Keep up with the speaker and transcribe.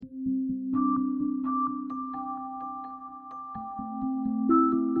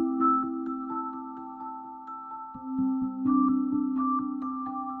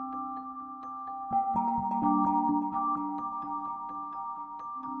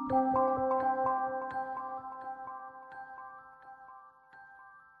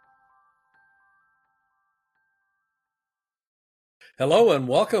Hello and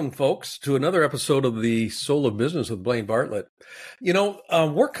welcome, folks, to another episode of the Soul of Business with Blaine Bartlett.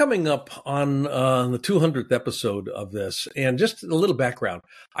 We're coming up on the 200th episode of this, and just a little background.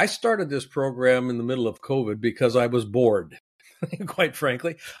 I started this program in the middle of COVID because I was bored. Quite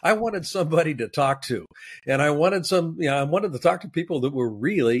frankly, I wanted somebody to talk to, and I wanted to talk to people that were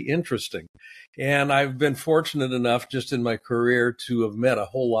really interesting. And I've been fortunate enough just in my career to have met a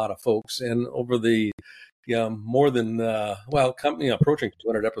whole lot of folks, and over the more than approaching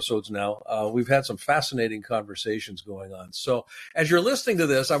 200 episodes now. We've had some fascinating conversations going on. So, as you're listening to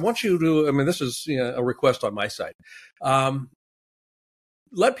this, I want you to. I mean, this is a request on my side.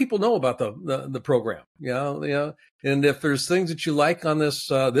 Let people know about the program. And if there's things that you like on this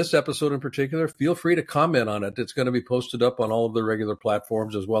episode in particular, feel free to comment on it. It's going to be posted up on all of the regular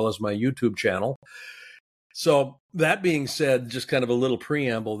platforms as well as my YouTube channel. So that being said, just kind of a little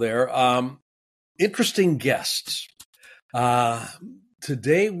preamble there. Interesting guests.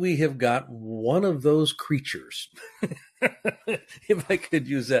 Today we have got one of those creatures, if I could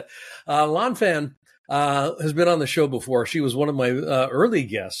use that. Phan has been on the show before. She was one of my early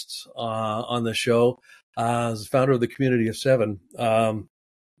guests on the show as founder of the Community of Seven.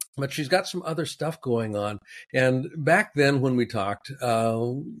 But she's got some other stuff going on. And back then when we talked,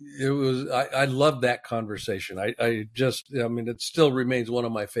 I loved that conversation. It still remains one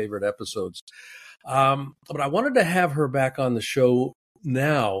of my favorite episodes. But I wanted to have her back on the show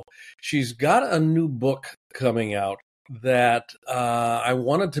now. She's got a new book coming out that I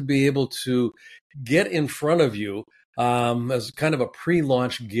wanted to be able to get in front of you as kind of a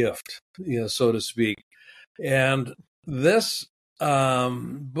pre-launch gift, so to speak. And this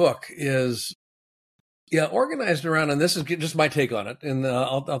book is organized around, and this is just my take on it. And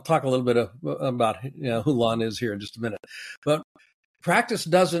I'll talk a little bit about who Lon is here in just a minute. But practice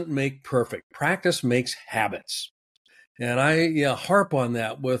doesn't make perfect. Practice makes habits. And I harp on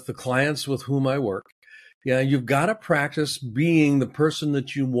that with the clients with whom I work. You've got to practice being the person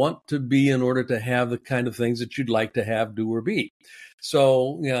that you want to be in order to have the kind of things that you'd like to have, do, or be.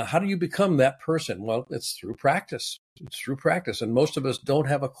 So, how do you become that person? Well, it's through practice. It's through practice. And most of us don't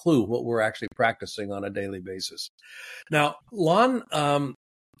have a clue what we're actually practicing on a daily basis. Now, Lon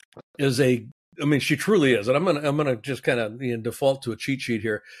she truly is. And I'm gonna just kind of default to a cheat sheet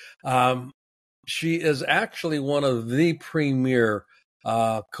here. She is actually one of the premier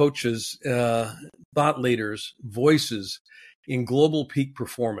coaches, thought leaders, voices in global peak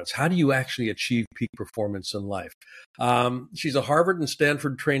performance. How do you actually achieve peak performance in life? She's a Harvard and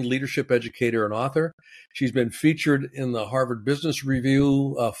Stanford trained leadership educator and author. She's been featured in the Harvard Business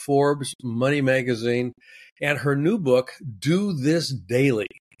Review, Forbes, Money Magazine, and her new book, Do This Daily: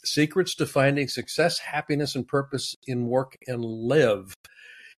 Secrets to Finding Success, Happiness, and Purpose in Work and Live,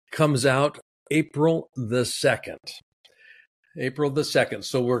 comes out April the 2nd. April the 2nd.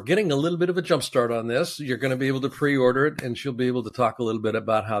 So we're getting a little bit of a jump start on this. You're going to be able to pre-order it, and she'll be able to talk a little bit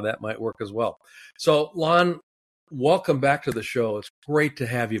about how that might work as well. So, Lon, welcome back to the show. It's great to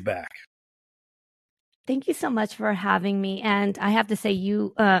have you back. Thank you so much for having me. And I have to say,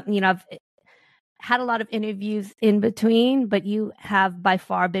 I've had a lot of interviews in between, but you have by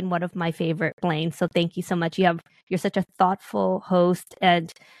far been one of my favorite, Blaine. So thank you so much. You're such a thoughtful host,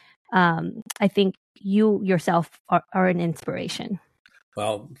 and I think you yourself are an inspiration.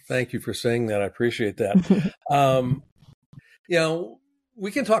 Well, thank you for saying that. I appreciate that.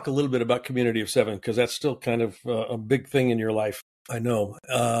 We can talk a little bit about Community of Seven because that's still kind of a big thing in your life, I know.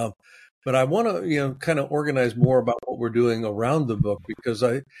 But I want to, kind of organize more about what we're doing around the book because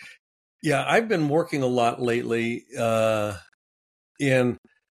I've been working a lot lately in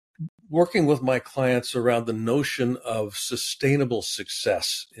working with my clients around the notion of sustainable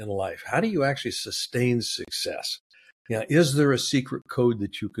success in life. How do you actually sustain success? Is there a secret code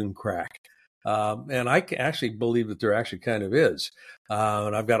that you can crack? And I actually believe that there actually kind of is.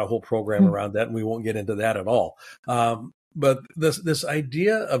 And I've got a whole program around that, and we won't get into that at all. But this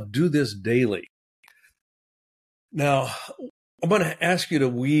idea of do this daily. Now, I'm going to ask you to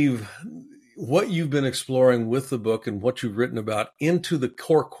weave what you've been exploring with the book and what you've written about into the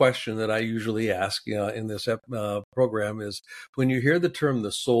core question that I usually ask in this program is, when you hear the term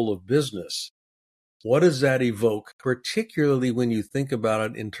the soul of business, what does that evoke, particularly when you think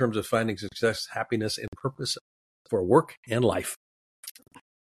about it in terms of finding success, happiness, and purpose for work and life?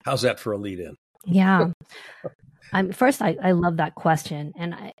 How's that for a lead in? Yeah. First, I love that question.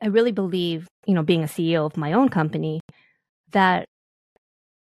 And I really believe, being a CEO of my own company, that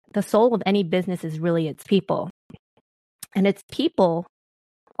the soul of any business is really its people. And it's people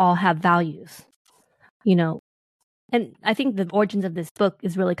all have values, you know. And I think the origins of this book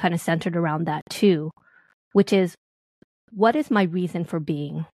is really kind of centered around that too, which is, what is my reason for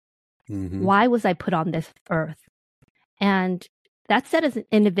being? Mm-hmm. Why was I put on this earth? And that's said as an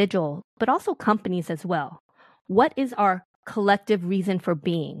individual, but also companies as well. What is our collective reason for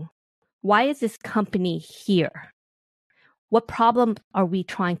being? Why is this company here? What problem are we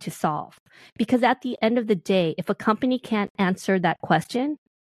trying to solve? Because at the end of the day, if a company can't answer that question,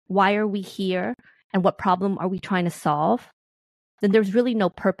 why are we here and what problem are we trying to solve? Then there's really no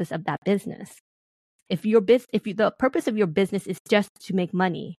purpose of that business. If the purpose of your business is just to make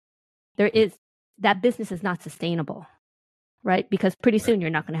money, that business is not sustainable, right? Because pretty soon you're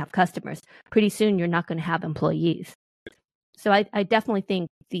not going to have customers. Pretty soon you're not going to have employees. So I definitely think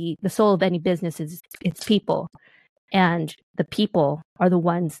the soul of any business is its people. And the people are the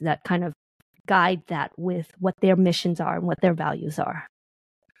ones that kind of guide that with what their missions are and what their values are.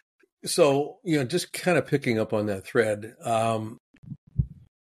 So, just kind of picking up on that thread,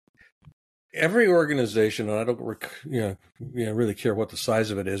 every organization, and I don't really care what the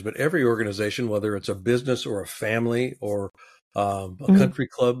size of it is, but every organization, whether it's a business or a family or a country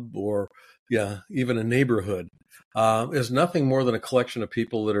club or even a neighborhood, is nothing more than a collection of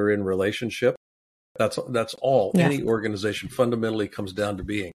people that are in relationship. That's all any organization fundamentally comes down to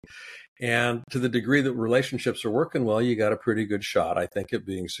being. And to the degree that relationships are working well, you got a pretty good shot, I think, at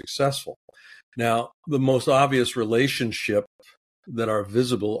being successful. Now, the most obvious relationship that are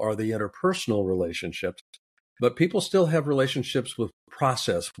visible are the interpersonal relationships, but people still have relationships with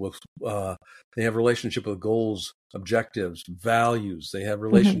process, they have relationship with goals, objectives, values. They have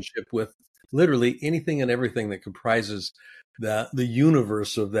relationship with literally anything and everything that comprises the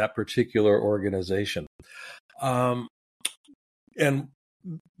universe of that particular organization. And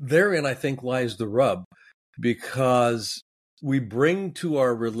therein, I think, lies the rub, because we bring to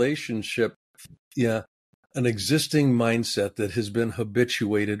our relationship an existing mindset that has been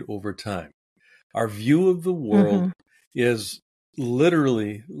habituated over time. Our view of the world is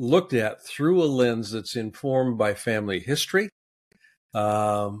literally looked at through a lens that's informed by family history,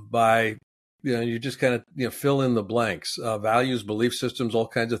 by you just kind of fill in the blanks, values, belief systems, all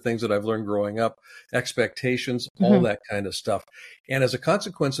kinds of things that I've learned growing up, expectations, all that kind of stuff. And as a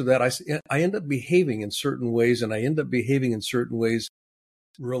consequence of that, I end up behaving in certain ways, and I end up behaving in certain ways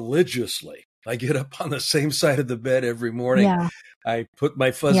religiously. I get up on the same side of the bed every morning. Yeah. I put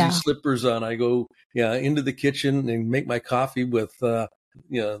my fuzzy slippers on. I go into the kitchen and make my coffee with the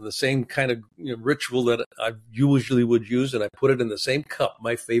same kind of ritual that I usually would use, and I put it in the same cup,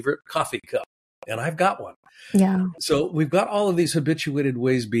 my favorite coffee cup, and I've got one. Yeah. So we've got all of these habituated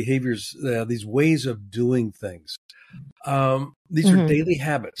ways, behaviors, these ways of doing things. These are daily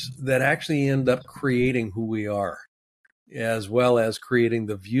habits that actually end up creating who we are, as well as creating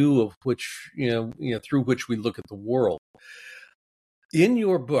the view of which, through which we look at the world. In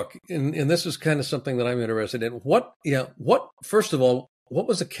your book, and this is kind of something that I'm interested in, first of all, what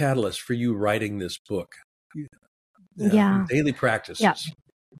was the catalyst for you writing this book? Daily practices,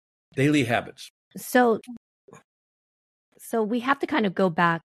 daily habits. So we have to kind of go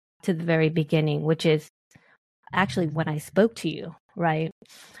back to the very beginning, which is actually when I spoke to you, right?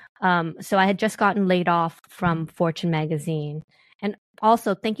 So I had just gotten laid off from Fortune magazine. And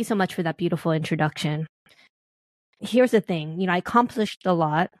also, thank you so much for that beautiful introduction. Here's the thing, I accomplished a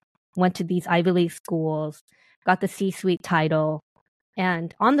lot, went to these Ivy League schools, got the C-suite title.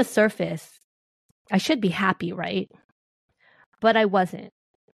 And on the surface, I should be happy, right? But I wasn't.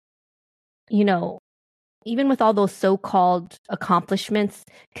 Even with all those so-called accomplishments,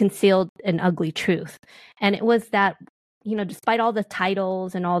 concealed an ugly truth. And it was that, despite all the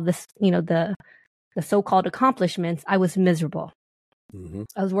titles and all this, the so-called accomplishments, I was miserable.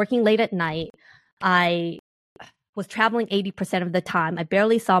 I was working late at night. I was traveling 80% of the time. I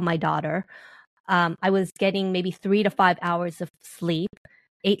barely saw my daughter. I was getting maybe 3 to 5 hours of sleep,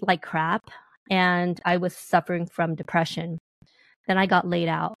 ate like crap, and I was suffering from depression. Then I got laid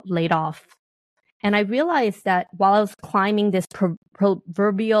off. And I realized that while I was climbing this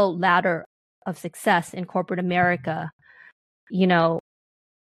proverbial ladder of success in corporate America,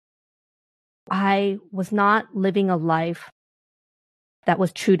 I was not living a life that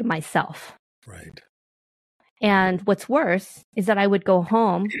was true to myself. Right. And what's worse is that I would go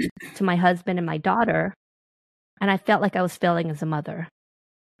home to my husband and my daughter, and I felt like I was failing as a mother.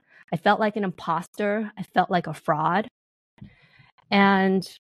 I felt like an imposter. I felt like a fraud. And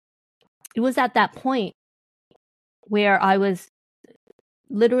it was at that point where I was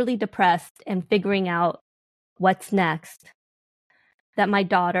literally depressed and figuring out what's next that my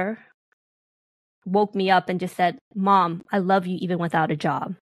daughter woke me up and just said, "Mom, I love you even without a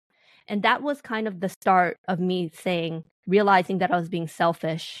job." And that was kind of the start of me realizing that I was being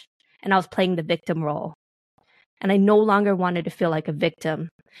selfish and I was playing the victim role. And I no longer wanted to feel like a victim,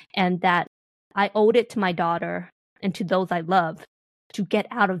 and that I owed it to my daughter and to those I love to get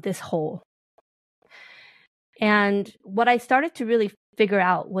out of this hole. And what I started to really figure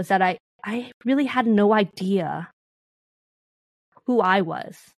out was that I really had no idea who I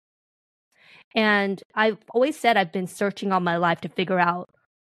was. And I've always said I've been searching all my life to figure out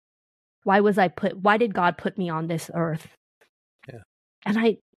why did God put me on this earth? Yeah. And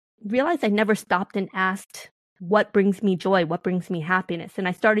I realized I never stopped and asked, what brings me joy? What brings me happiness? And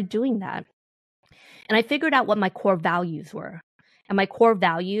I started doing that. And I figured out what my core values were. And my core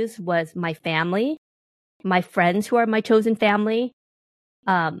values was my family, my friends who are my chosen family,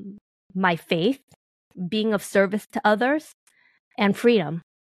 my faith, being of service to others, and freedom.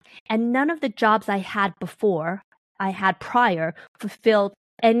 And none of the jobs I had prior, fulfilled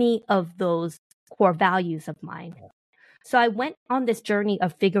any of those core values of mine. So I went on this journey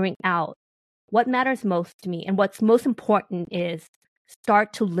of figuring out what matters most to me, and what's most important is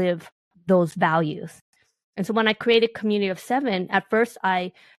start to live those values. And so when I created Community of Seven, at first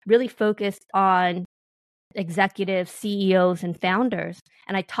I really focused on executives, CEOs, and founders.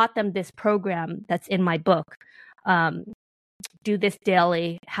 And I taught them this program that's in my book, Do This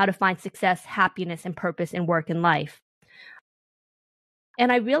Daily, How to Find Success, Happiness, and Purpose in Work and Life.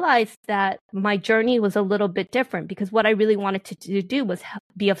 And I realized that my journey was a little bit different, because what I really wanted to do was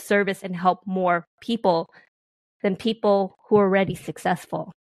be of service and help more people than people who are already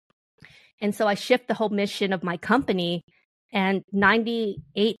successful. And so I shift the whole mission of my company, and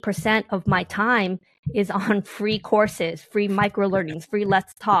 98% of my time is on free courses, free micro learnings, free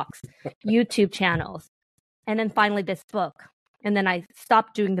Let's Talks, YouTube channels, and then finally this book. And then I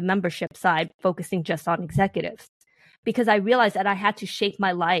stopped doing the membership side, focusing just on executives, because I realized that I had to shape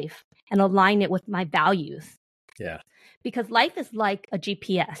my life and align it with my values. Yeah. Because life is like a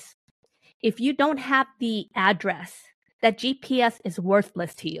GPS. If you don't have the address, that GPS is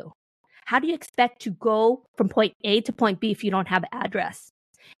worthless to you. How do you expect to go from point A to point B if you don't have an address?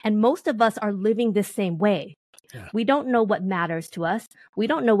 And most of us are living the same way. Yeah. We don't know what matters to us. We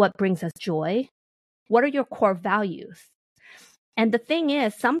don't know what brings us joy. What are your core values? And the thing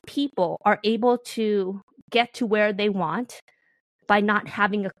is, some people are able to get to where they want by not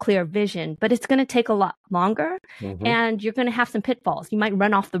having a clear vision, but it's going to take a lot longer, and you're going to have some pitfalls. You might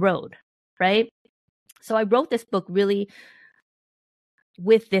run off the road, right? So I wrote this book really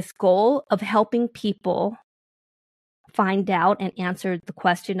with this goal of helping people find out and answer the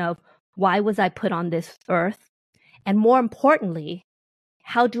question of, why was I put on this earth? And more importantly,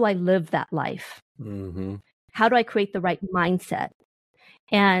 how do I live that life? How do I create the right mindset?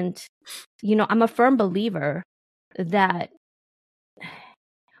 And, I'm a firm believer that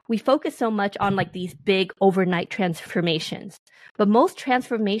we focus so much on like these big overnight transformations, but most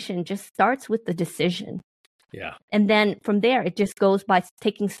transformation just starts with the decision. Yeah. And then from there, it just goes by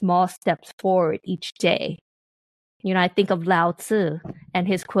taking small steps forward each day. I think of Lao Tzu and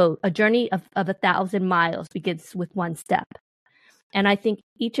his quote, "A journey of 1,000 miles begins with one step." And I think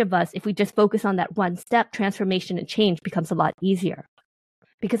each of us, if we just focus on that one step, transformation and change becomes a lot easier.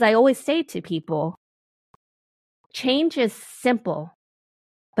 Because I always say to people, change is simple,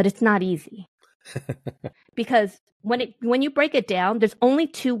 but it's not easy. Because when you break it down, there's only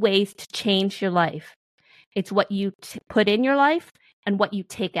two ways to change your life. It's what you put in your life and what you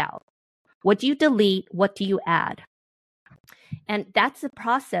take out. What do you delete? What do you add? And that's the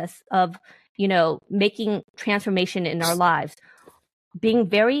process of, making transformation in our lives. Being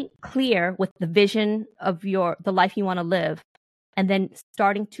very clear with the vision of the life you want to live, and then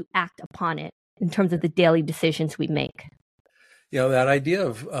starting to act upon it in terms of the daily decisions we make. That idea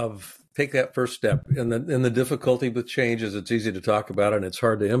of take that first step, and the difficulty with change is it's easy to talk about and it's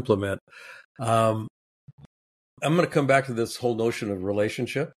hard to implement. I'm going to come back to this whole notion of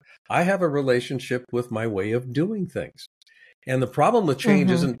relationship. I have a relationship with my way of doing things. And the problem with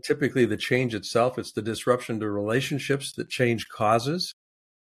change isn't typically the change itself. It's the disruption to relationships that change causes.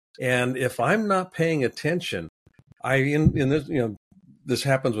 And if I'm not paying attention, in this, this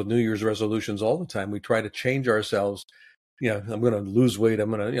happens with New Year's resolutions all the time. We try to change ourselves. I'm going to lose weight. I'm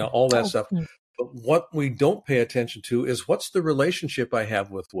going to, all that stuff. But what we don't pay attention to is, what's the relationship I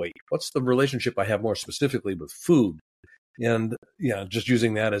have with weight? What's the relationship I have more specifically with food? And just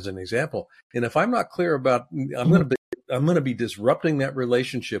using that as an example. And if I'm not clear about, I'm going to be disrupting that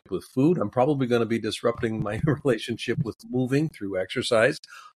relationship with food. I'm probably going to be disrupting my relationship with moving through exercise.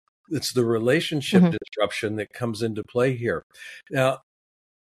 It's the relationship disruption that comes into play here. Now,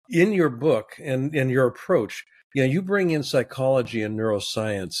 in your book and your approach, Yeah, you bring in psychology and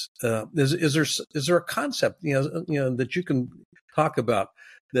neuroscience. Is there a concept that you can talk about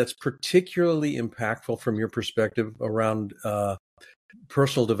that's particularly impactful from your perspective around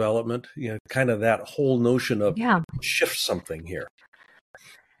personal development? Kind of that whole notion of Yeah. shift something here.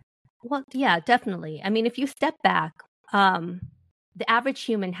 Well, yeah, definitely. I mean, if you step back, the average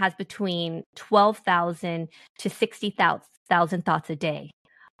human has between 12,000 to 60,000 thoughts a day.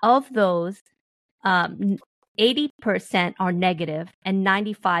 Of those, 80% are negative and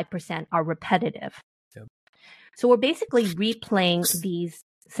 95% are repetitive. Yep. So we're basically replaying these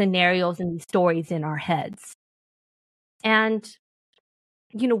scenarios and these stories in our heads. And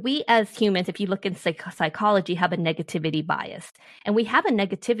we as humans, if you look in psychology, have a negativity bias. And we have a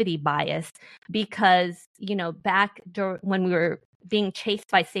negativity bias because, back when we were being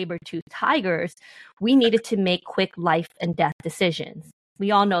chased by saber-toothed tigers, we needed to make quick life and death decisions. We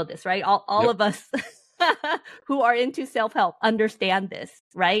all know this, right? All Yep. of us who are into self-help understand this,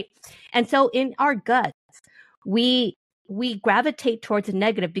 right? And so in our guts, we gravitate towards a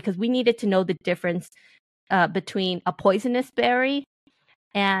negative because we needed to know the difference between a poisonous berry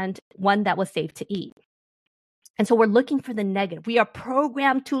and one that was safe to eat. And so we're looking for the negative. We are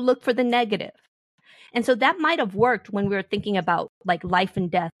programmed to look for the negative. And so that might have worked when we were thinking about like life and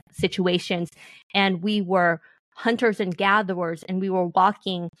death situations and we were hunters and gatherers and we were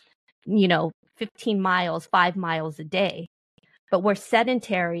walking, 15 miles, 5 miles a day. But we're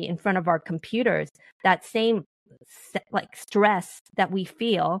sedentary in front of our computers. That same like stress that we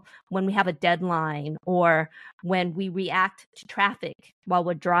feel when we have a deadline or when we react to traffic while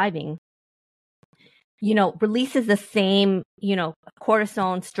we're driving, releases the same,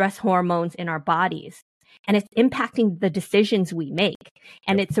 cortisone, stress hormones in our bodies. And it's impacting the decisions we make.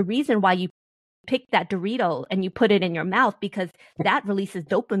 And Yep. it's a reason why you pick that Dorito and you put it in your mouth because that releases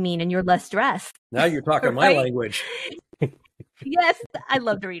dopamine and you're less stressed. Now you're talking my language. Yes, I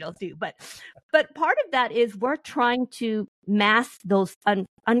love Doritos too, but part of that is we're trying to mask those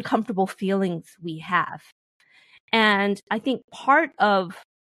uncomfortable feelings we have. And I think part of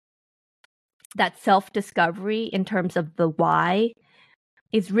that self-discovery in terms of the why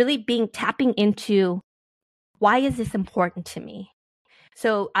is really tapping into why is this important to me?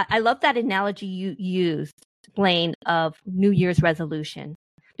 So I love that analogy you used, Blaine, of New Year's resolution,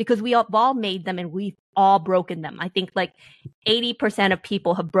 because we have all made them and we've all broken them. I think like 80% of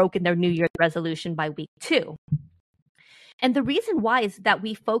people have broken their New Year's resolution by week 2. And the reason why is that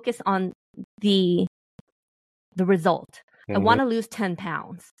we focus on the result. Mm-hmm. I want to lose 10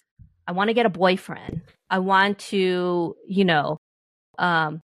 pounds. I want to get a boyfriend. I want to,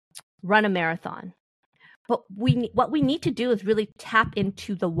 run a marathon. But what we need to do is really tap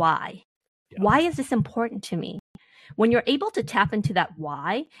into the why. Yeah. Why is this important to me? When you're able to tap into that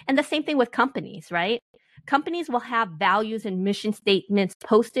why, and the same thing with companies, right? Companies will have values and mission statements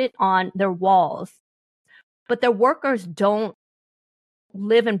posted on their walls, but their workers don't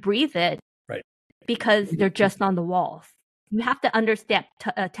live and breathe it, right? Because they're just on the walls. You have to understand,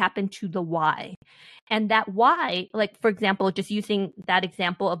 tap into the why. And that why, like, for example, just using that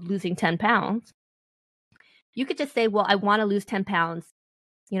example of losing 10 pounds, you could just say, well, I want to lose 10 pounds.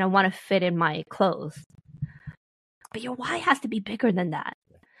 I want to fit in my clothes. But your why has to be bigger than that.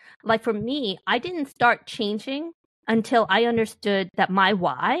 Like for me, I didn't start changing until I understood that my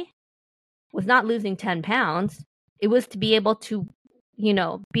why was not losing 10 pounds. It was to be able to,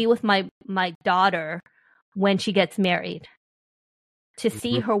 be with my daughter when she gets married, to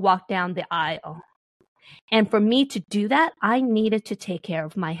see her walk down the aisle. And for me to do that, I needed to take care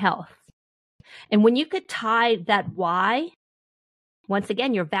of my health. And when you could tie that why, once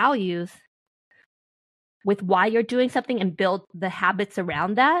again, your values, with why you're doing something and build the habits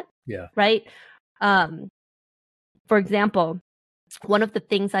around that. Yeah. Right. For example, one of the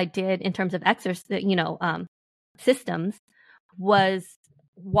things I did in terms of exercise, systems was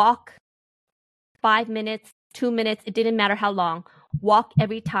walk 5 minutes, 2 minutes. It didn't matter how long, walk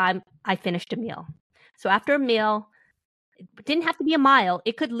every time I finished a meal. So after a meal, it didn't have to be a mile.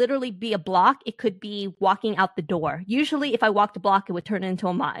 It could literally be a block. It could be walking out the door. Usually if I walked a block, it would turn into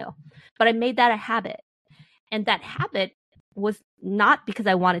a mile, but I made that a habit. And that habit was not because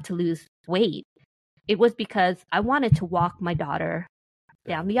I wanted to lose weight. It was because I wanted to walk my daughter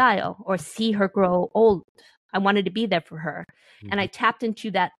down the aisle or see her grow old. I wanted to be there for her. Mm-hmm. And I tapped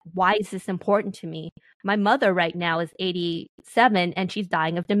into that. Why is this important to me? My mother right now is 87 and she's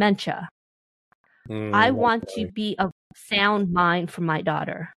dying of dementia. I want to be of sound mind for my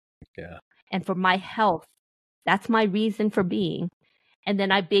daughter. Yeah. And for my health. That's my reason for being. And then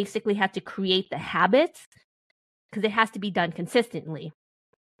I basically had to create the habits because it has to be done consistently.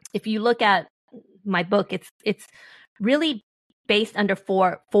 If you look at my book, it's really based under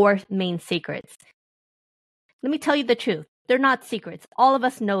four main secrets. Let me tell you the truth. They're not secrets. All of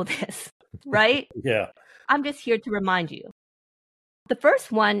us know this, right? Yeah. I'm just here to remind you. The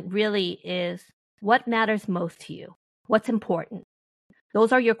first one really is what matters most to you? What's important?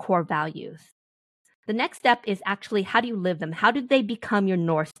 Those are your core values. The next step is actually how do you live them? How do they become your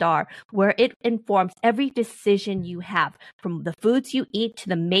North Star, where it informs every decision you have, from the foods you eat, to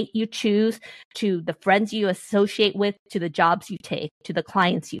the mate you choose, to the friends you associate with, to the jobs you take, to the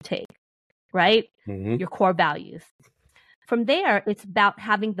clients you take, right? Mm-hmm. Your core values. From there, it's about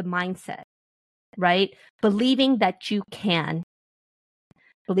having the mindset, right? Believing that you can,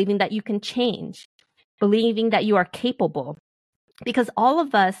 believing that you can change, believing that you are capable. Because all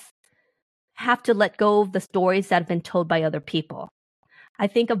of us have to let go of the stories that have been told by other people. I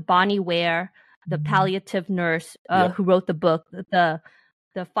think of Bonnie Ware, the palliative nurse who wrote the book, the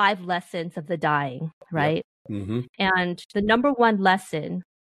 5 Lessons of the Dying, right? Yep. Mm-hmm. And the number one lesson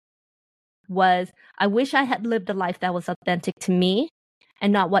was, I wish I had lived a life that was authentic to me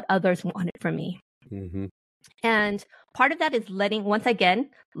and not what others wanted from me. Mm-hmm. And part of that is once again,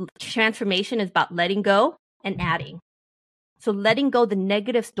 transformation is about letting go and adding. So letting go the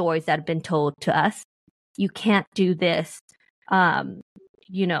negative stories that have been told to us. You can't do this. You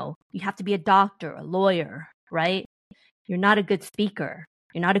have to be a doctor, a lawyer, right? You're not a good speaker.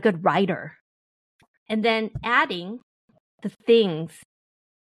 You're not a good writer. And then adding the things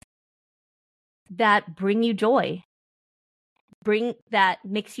that bring you joy, that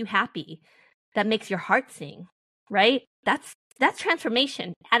makes you happy, that makes your heart sing, right? That's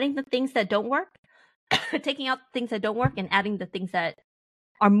transformation. Adding the things that don't work, taking out things that don't work, and adding the things that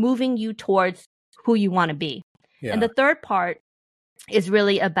are moving you towards who you want to be. Yeah. And the third part is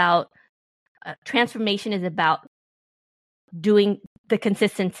really about transformation is about doing the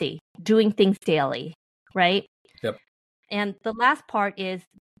consistency, doing things daily, right? Yep. And the last part is,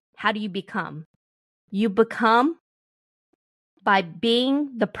 how do you become? You become by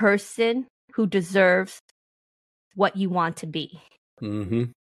being the person who deserves what you want to be.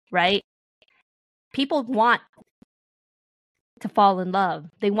 Mm-hmm. Right? People want to fall in love.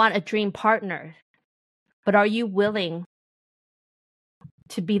 They want a dream partner. But are you willing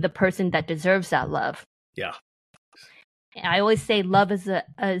to be the person that deserves that love? Yeah. I always say love is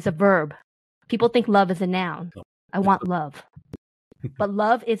a verb. People think love is a noun. I want love. But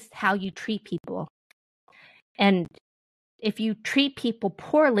love is how you treat people. And if you treat people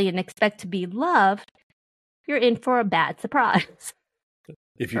poorly and expect to be loved, you're in for a bad surprise.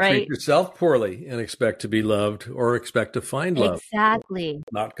 If you treat yourself poorly and expect to be loved or expect to find love, exactly,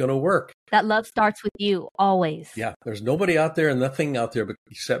 not going to work. That love starts with you always. Yeah, there's nobody out there and nothing out there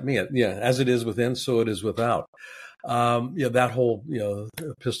except me. Yeah, as it is within, so it is without. That whole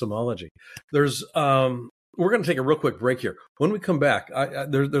epistemology. There's we're going to take a real quick break here. When we come back,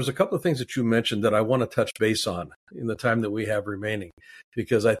 there's a couple of things that you mentioned that I want to touch base on in the time that we have remaining,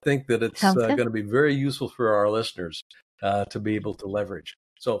 because I think that it's going to be very useful for our listeners to be able to leverage.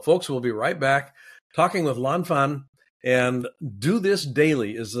 So, folks, we'll be right back talking with Phan. And Do This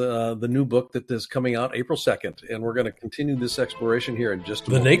Daily is the new book that is coming out April 2nd. And we're going to continue this exploration here in just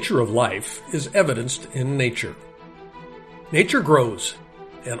a moment. The nature of life is evidenced in nature. Nature grows,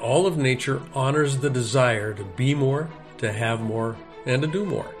 and all of nature honors the desire to be more, to have more, and to do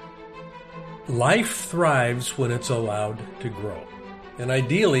more. Life thrives when it's allowed to grow. And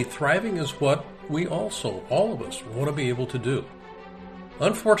ideally, thriving is what we also, all of us, want to be able to do.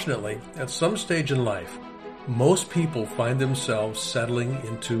 Unfortunately, at some stage in life, most people find themselves settling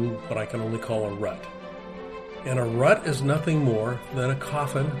into what I can only call a rut. And a rut is nothing more than a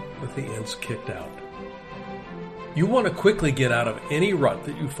coffin with the ends kicked out. You want to quickly get out of any rut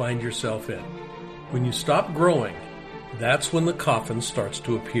that you find yourself in. When you stop growing, that's when the coffin starts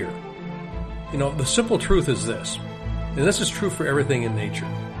to appear. The simple truth is this, and this is true for everything in nature.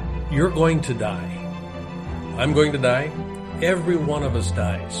 You're going to die. I'm going to die. Every one of us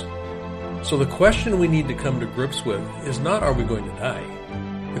dies. So the question we need to come to grips with is not, are we going to die?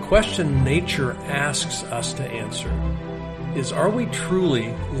 The question nature asks us to answer is, are we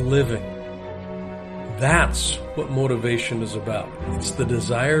truly living? That's what motivation is about. It's the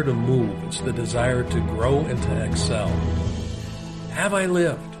desire to move. It's the desire to grow and to excel. Have I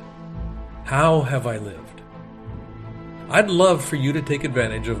lived? How have I lived? I'd love for you to take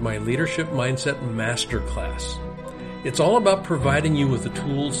advantage of my Leadership Mindset Masterclass. It's all about providing you with the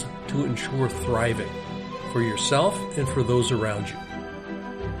tools to ensure thriving for yourself and for those around you.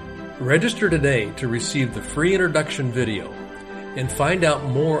 Register today to receive the free introduction video and find out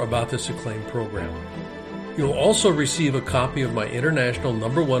more about this acclaimed program. You'll also receive a copy of my international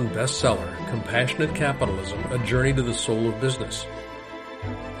 #1 bestseller, Compassionate Capitalism, A Journey to the Soul of Business.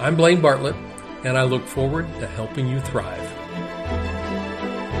 I'm Blaine Bartlett, and I look forward to helping you thrive.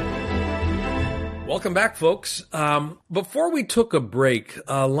 Welcome back, folks. Before we took a break,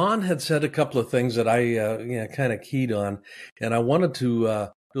 Lon had said a couple of things that I kind of keyed on, and I wanted to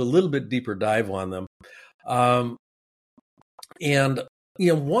do a little bit deeper dive on them.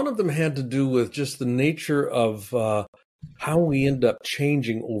 One of them had to do with just the nature of how we end up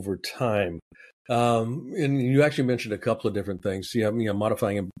changing over time. And you actually mentioned a couple of different things,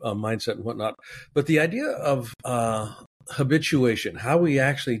 modifying a mindset and whatnot. But the idea of habituation, how we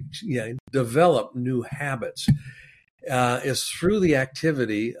actually develop new habits, is through the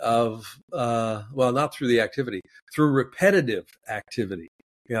activity of, not through the activity, through repetitive activity.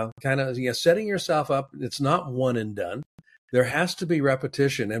 Setting yourself up. It's not one and done. There has to be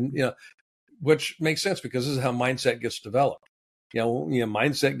repetition, and which makes sense because this is how mindset gets developed.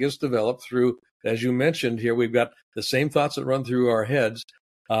 Mindset gets developed through, as you mentioned here, we've got the same thoughts that run through our heads.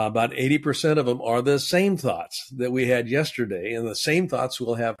 About 80% of them are the same thoughts that we had yesterday, and the same thoughts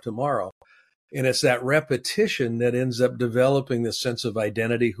we'll have tomorrow. And it's that repetition that ends up developing this sense of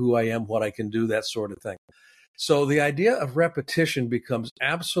identity, who I am, what I can do, that sort of thing. So the idea of repetition becomes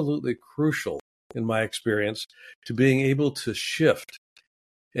absolutely crucial, in my experience, to being able to shift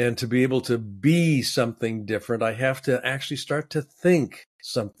and to be able to be something different. I have to actually start to think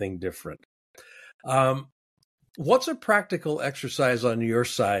something different. What's a practical exercise on your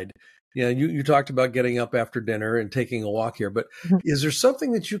side? You talked about getting up after dinner and taking a walk here, but is there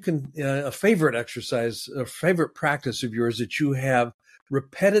something that you can, a favorite exercise, a favorite practice of yours that you have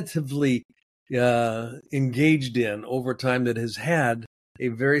repetitively engaged in over time that has had a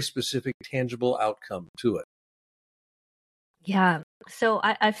very specific, tangible outcome to it? Yeah. So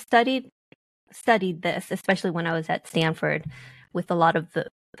I've studied this, especially when I was at Stanford, with a lot of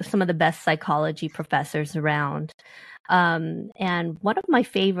some of the best psychology professors around. And one of my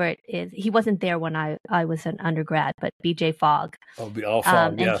favorite is, he wasn't there when I was an undergrad, but BJ Fogg. Fogg,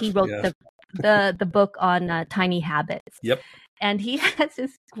 and he wrote the book on tiny habits. Yep. And he has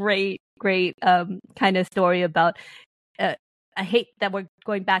this great kind of story about, I hate that we're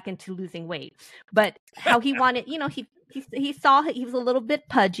going back into losing weight, but how he wanted, he saw he was a little bit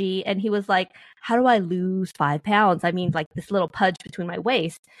pudgy, and he was like, how do I lose 5 pounds? I mean, like this little pudge between my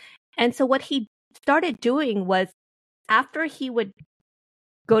waist. And so what he started doing was, after he would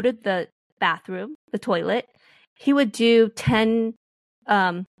go to the bathroom, the toilet, he would do 10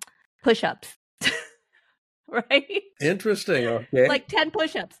 push-ups. Right? Interesting. Okay. Like 10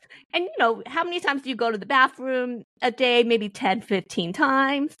 push-ups. And how many times do you go to the bathroom a day? Maybe 10, 15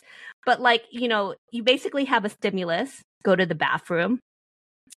 times. But you basically have a stimulus, go to the bathroom.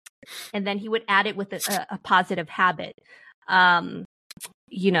 And then he would add it with a positive habit. Do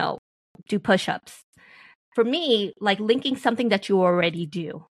push-ups. For me, like linking something that you already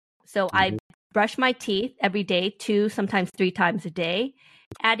do. So I brush my teeth every day, 2, sometimes 3 times a day,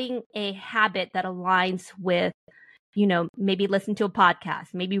 adding a habit that aligns with, maybe listen to a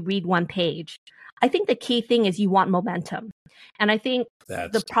podcast, maybe read 1 page. I think the key thing is you want momentum. And I think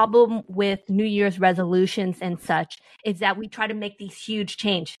the problem with New Year's resolutions and such is that we try to make these huge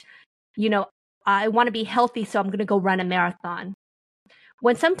change. I want to be healthy, so I'm going to go run a marathon.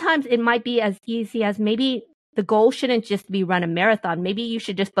 When sometimes it might be as easy as, maybe the goal shouldn't just be run a marathon. Maybe you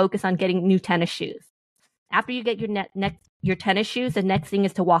should just focus on getting new tennis shoes. After you get your tennis shoes, the next thing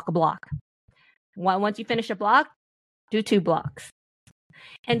is to walk a block. Once you finish a block, do 2 blocks.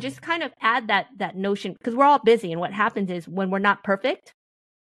 And just kind of add that notion, because we're all busy. And what happens is, when we're not perfect,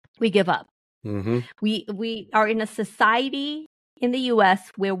 we give up. Mm-hmm. We are in a society in the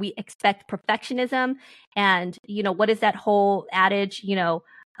US where we expect perfectionism. And, what is that whole adage,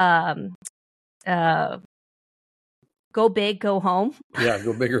 go big, go home. Yeah,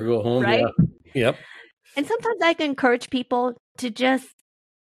 go big or go home. Right? Yeah. Yep. And sometimes I can encourage people to just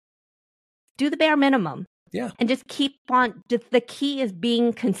do the bare minimum. Yeah. And just keep on. The key is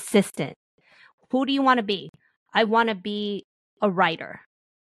being consistent. Who do you want to be? I want to be a writer.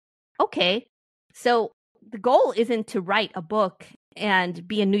 Okay. So the goal isn't to write a book and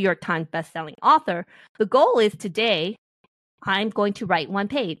be a New York Times bestselling author. The goal is, today, I'm going to write 1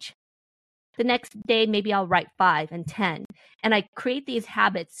 page. The next day, maybe I'll write 5 and 10. And I create these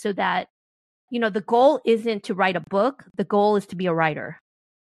habits so that, the goal isn't to write a book. The goal is to be a writer.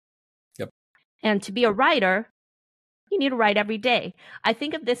 Yep. And to be a writer, you need to write every day. I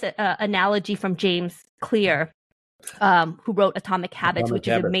think of this analogy from James Clear. who wrote Atomic Habits, Atomic which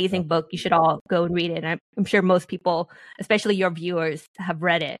is an Habits, amazing book. You should all go and read it. And I'm sure most people, especially your viewers, have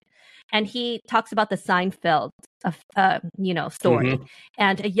read it. And he talks about the Seinfeld, story. Mhm.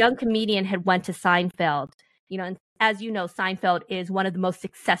 And a young comedian had went to Seinfeld. And as you know, Seinfeld is one of the most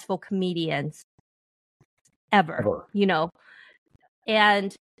successful comedians ever.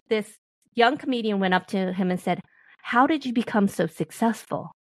 And this young comedian went up to him and said, "How did you become so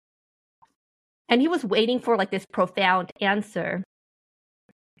successful?" And he was waiting for like this profound answer.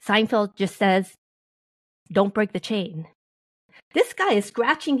 Seinfeld just says, "Don't break the chain." This guy is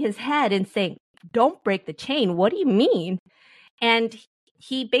scratching his head and saying, "Don't break the chain. What do you mean?" And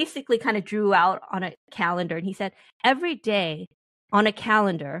he basically kind of drew out on a calendar and he said, every day on a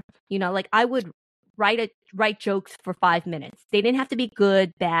calendar, like I would write jokes for 5 minutes. They didn't have to be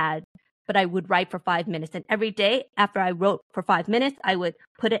good, bad, but I would write for 5 minutes. And every day after I wrote for 5 minutes, I would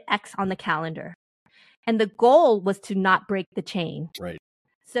put an X on the calendar. And the goal was to not break the chain. Right.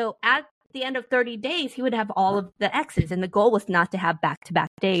 So at the end of 30 days, he would have all of the X's. And the goal was not to have back-to-back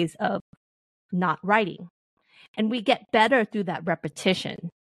days of not writing. And we get better through that repetition.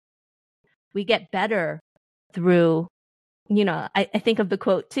 We get better through, I think of the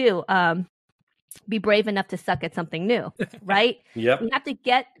quote too, be brave enough to suck at something new, right? Yep. We have to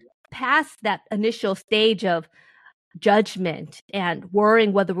get past that initial stage of judgment and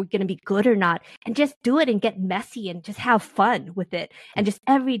worrying whether we're going to be good or not, and just do it and get messy and just have fun with it. And just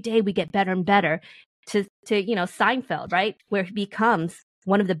every day we get better and better to Seinfeld, right? Where he becomes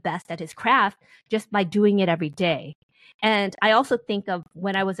one of the best at his craft just by doing it every day. And I also think of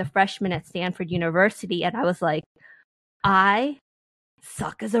when I was a freshman at Stanford University and I was like, I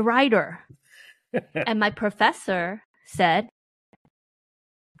suck as a writer. And my professor said,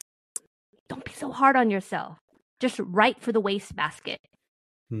 don't be so hard on yourself. Just write for the wastebasket.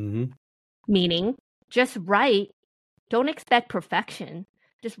 Mm-hmm. Meaning, just write. Don't expect perfection.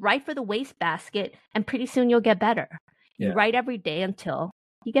 Just write for the wastebasket, and pretty soon you'll get better. You write every day until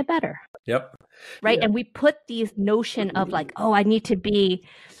you get better. Yep. Right? Yeah. And we put these notion of like, oh, I need to be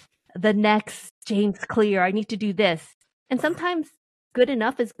the next James Clear. I need to do this. And sometimes good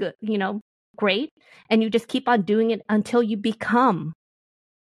enough is good, great. And you just keep on doing it until you become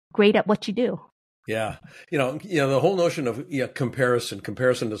great at what you do. Yeah. The whole notion of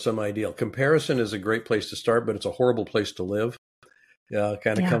comparison to some ideal. Comparison is a great place to start, but it's a horrible place to live.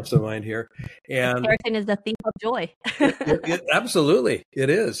 Comes to mind here. And comparison is the thief of joy. Absolutely, it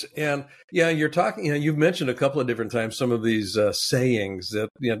is. And you're talking. You've mentioned a couple of different times some of these sayings that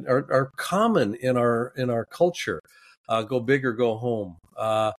are common in our culture. Go big or go home.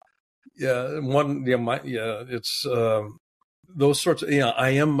 It's those sorts of. I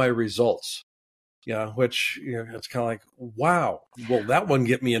am my results. Which it's kind of like, wow. Well, that one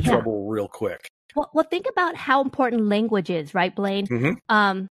get me in trouble real quick. Well, think about how important language is, right, Blaine?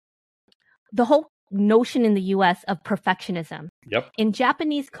 Mm-hmm. The whole notion in the U.S. of perfectionism. Yep. In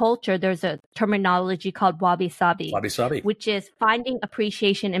Japanese culture, there's a terminology called wabi-sabi. Wabi-sabi. Which is finding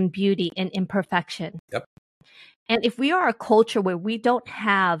appreciation and beauty in imperfection. Yep. And if we are a culture where we don't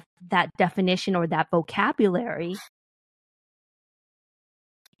have that definition or that vocabulary,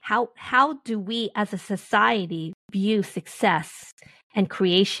 how do we as a society view success and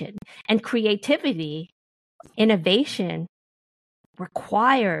creation? And creativity, innovation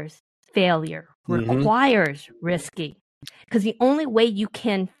requires failure, requires risking. Because the only way you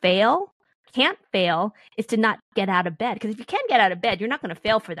can't fail, is to not get out of bed. Because if you can't get out of bed, you're not going to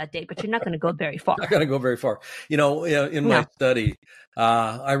fail for that day, but you're not going to go very far. Not going to go very far. In my study,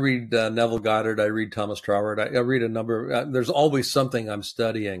 I read Neville Goddard, I read Thomas Troward, I read a number. There's always something I'm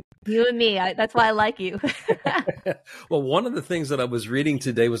studying. You and me, that's why I like you. Well, one of the things that I was reading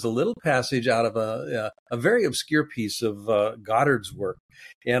today was a little passage out of a very obscure piece of Goddard's work.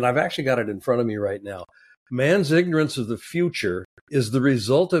 And I've actually got it in front of me right now. Man's ignorance of the future is the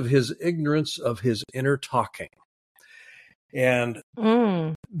result of his ignorance of his inner talking. And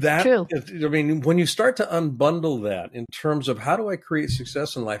that, true. When you start to unbundle that in terms of how do I create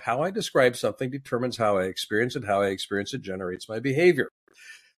success in life, how I describe something determines how I experience it, how I experience it generates my behavior.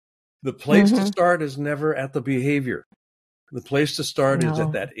 The place to start is never at the behavior. The place to start is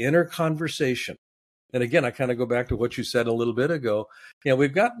at that inner conversation. And again, I kind of go back to what you said a little bit ago.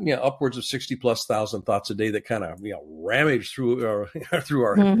 We've got upwards of 60,000+ thoughts a day that kind of ramage through our through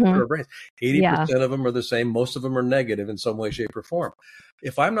our brains. 80% of them are the same. Most of them are negative in some way, shape, or form.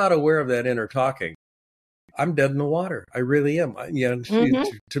 If I'm not aware of that inner talking, I'm dead in the water. I really am.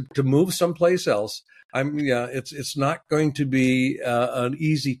 To move someplace else, it's not going to be an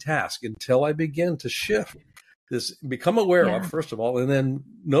easy task until I begin to shift this become aware Yeah. of, first of all, and then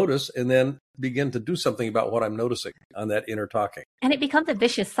notice, and then begin to do something about what I'm noticing on that inner talking. And it becomes a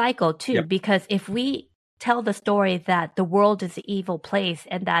vicious cycle too, Yep. because if we tell the story that the world is an evil place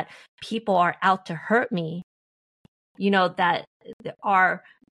and that people are out to hurt me, that our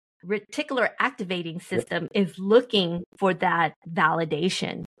reticular activating system is looking for that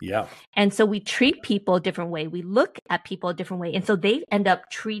validation. Yeah. And so we treat people a different way. We look at people a different way. And so they end up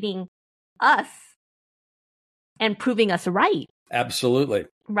treating us and proving us right. Absolutely.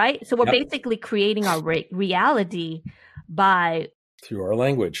 Right? So we're basically creating our reality by through our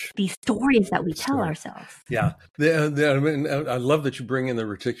language, these stories that we tell ourselves. Yeah. I love that you bring in the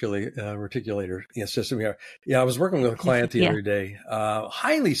reticulator system here. Yeah. I was working with a client the other day,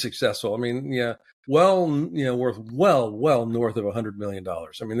 highly successful. I mean, worth well north of $100 million.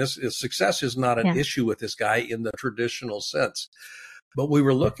 I mean, success is not an issue with this guy in the traditional sense. But we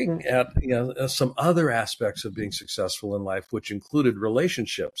were looking at some other aspects of being successful in life, which included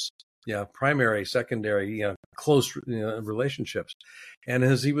relationships, primary, secondary, close relationships. And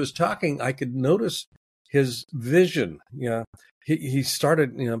as he was talking, I could notice his vision. He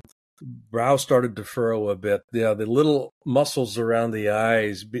started, brow started to furrow a bit. The little muscles around the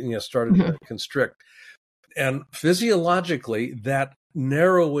eyes, started to constrict, and physiologically, that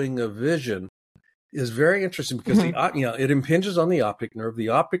narrowing of vision is very interesting because it impinges on the optic nerve. The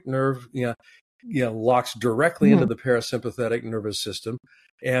optic nerve, locks directly into the parasympathetic nervous system,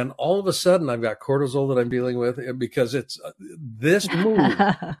 and all of a sudden, I've got cortisol that I'm dealing with because it's this move.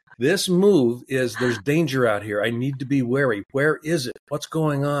 This move is there's danger out here. I need to be wary. Where is it? What's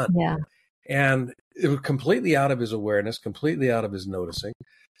going on? Yeah, and it was completely out of his awareness, completely out of his noticing.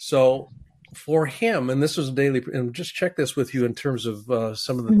 So for him, and this was daily, and just check this with you in terms of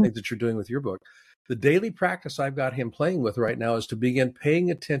some of the things that you're doing with your book. The daily practice I've got him playing with right now is to begin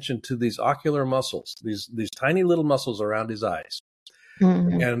paying attention to these ocular muscles, these tiny little muscles around his eyes,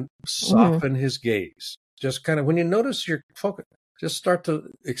 and soften his gaze. Just kind of when you notice your focus, just start to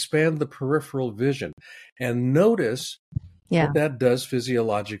expand the peripheral vision and notice what that does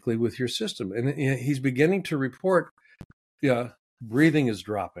physiologically with your system. And he's beginning to report, breathing is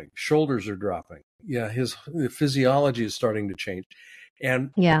dropping, shoulders are dropping. His physiology is starting to change.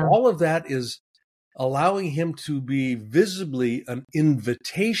 And all of that is allowing him to be visibly an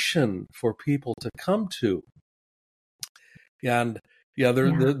invitation for people to come to. And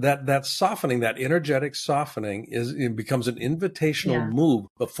that softening, that energetic softening it becomes an invitational move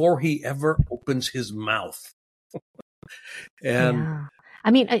before he ever opens his mouth. And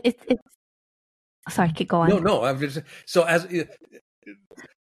I mean, it's sorry, keep going. No. So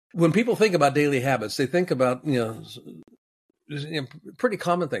when people think about daily habits, they think about, pretty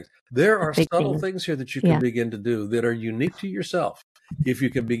common things. There are subtle things here that you can begin to do that are unique to yourself. If you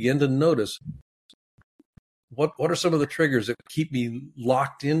can begin to notice what are some of the triggers that keep me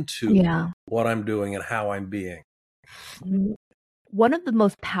locked into what I'm doing and how I'm being. One of the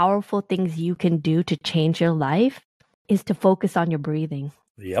most powerful things you can do to change your life is to focus on your breathing.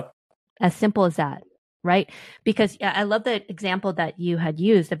 Yep. As simple as that, right? Because I love the example that you had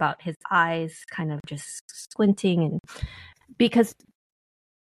used about his eyes kind of just squinting, and because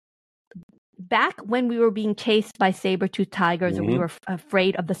back when we were being chased by saber-toothed tigers or we were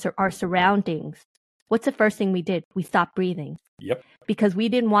afraid of our surroundings, what's the first thing we did? We stopped breathing. Yep. Because we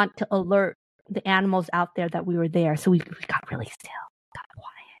didn't want to alert the animals out there that we were there. So we got really still, got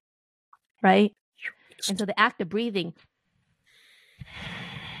quiet, right? And so the act of breathing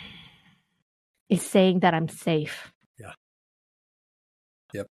is saying that I'm safe. Yeah.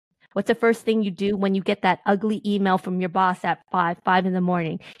 Yep. What's the first thing you do when you get that ugly email from your boss at 5 in the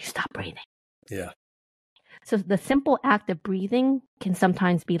morning? You stop breathing. Yeah. So the simple act of breathing can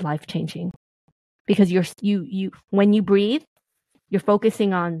sometimes be life-changing because you when you breathe, you're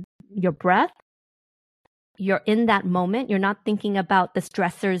focusing on your breath. You're in that moment. You're not thinking about the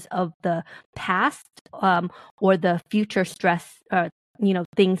stressors of the past or the future stress,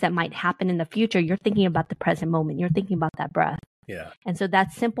 things that might happen in the future. You're thinking about the present moment. You're thinking about that breath. Yeah. And so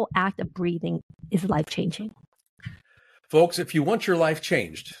that simple act of breathing is life-changing. Folks, if you want your life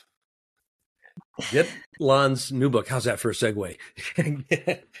changed, get Lon's new book. How's that for a segue?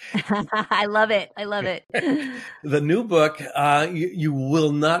 I love it. I love it. The new book, you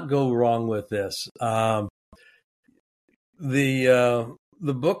will not go wrong with this. The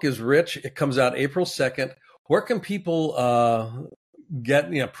book is rich. It comes out April 2nd. Where can people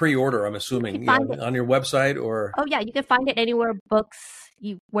get pre-order? I'm assuming on your website or. Oh yeah, you can find it anywhere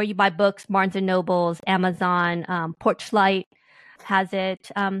where you buy books. Barnes and Nobles, Amazon, Porchlight has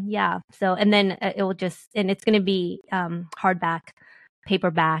it. So and then it will and it's going to be hardback,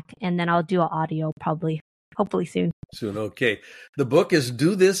 paperback, and then I'll do an audio probably hopefully soon. Soon. Okay. The book is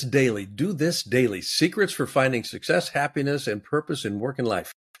Do This Daily. Do This Daily. Secrets for Finding Success, Happiness, and Purpose in Work and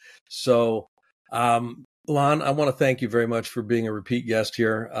Life. So, Lon, I want to thank you very much for being a repeat guest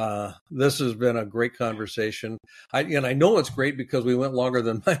here. This has been a great conversation. I know it's great because we went longer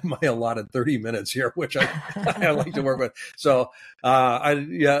than my allotted 30 minutes here, which I like to work with. So,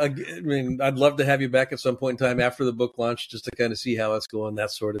 I'd love to have you back at some point in time after the book launch, just to kind of see how it's going,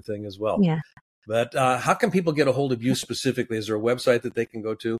 that sort of thing as well. Yeah. But how can people get a hold of you specifically? Is there a website that they can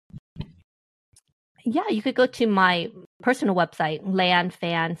go to? Yeah, you could go to my personal website,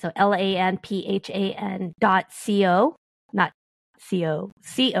 LanPhan, so LANPHAN.co, not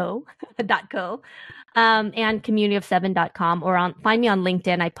co, and communityof7.com, or find me on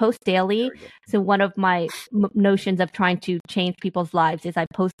LinkedIn. I post daily. So one of my notions of trying to change people's lives is I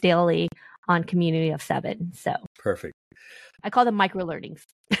post daily on Community of 7. So perfect. I call them micro learnings.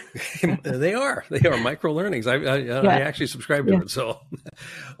 They are micro learnings. I actually subscribe to it. So,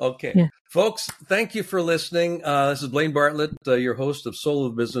 okay. Yeah. Folks, thank you for listening. This is Blaine Bartlett, your host of Soul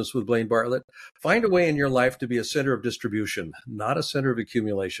of Business with Blaine Bartlett. Find a way in your life to be a center of distribution, not a center of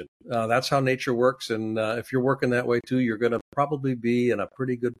accumulation. That's how nature works. And if you're working that way too, you're going to probably be in a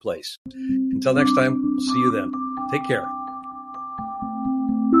pretty good place. Until next time, see you then. Take care.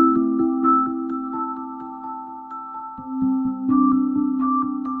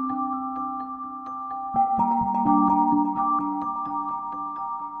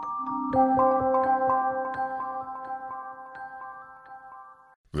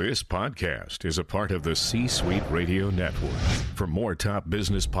 This podcast is a part of the C-Suite Radio Network. For more top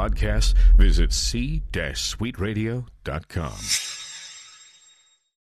business podcasts, visit c-suiteradio.com.